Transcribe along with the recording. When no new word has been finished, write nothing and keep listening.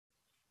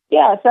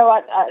Yeah, so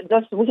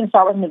we can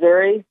start with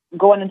Missouri.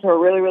 Going into a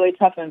really, really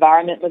tough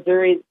environment,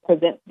 Missouri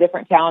presents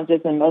different challenges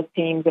than most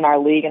teams in our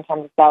league in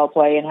terms of style of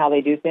play and how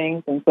they do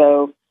things. And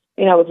so,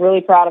 I was really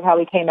proud of how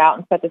we came out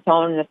and set the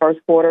tone in the first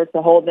quarter.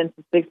 To hold them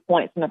to 6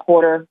 points in the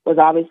quarter was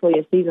obviously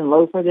a season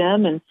low for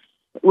them, and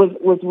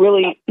was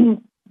really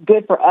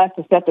good for us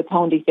to set the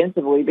tone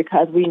defensively,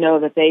 because we know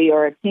that they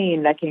are a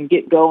team that can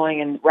get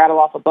going and rattle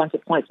off a bunch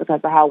of points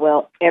because of how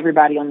well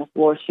everybody on the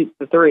floor shoots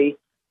the three.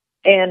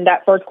 And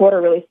that first quarter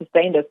really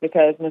sustained us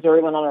because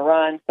Missouri went on a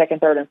run,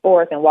 second, third, and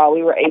fourth. And while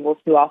we were able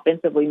to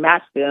offensively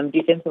match them,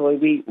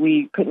 defensively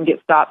we couldn't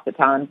get stops at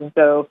times. And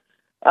so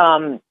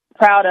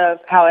proud of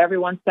how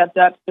everyone stepped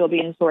up, still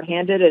being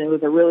shorthanded, and it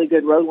was a really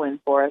good road win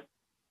for us.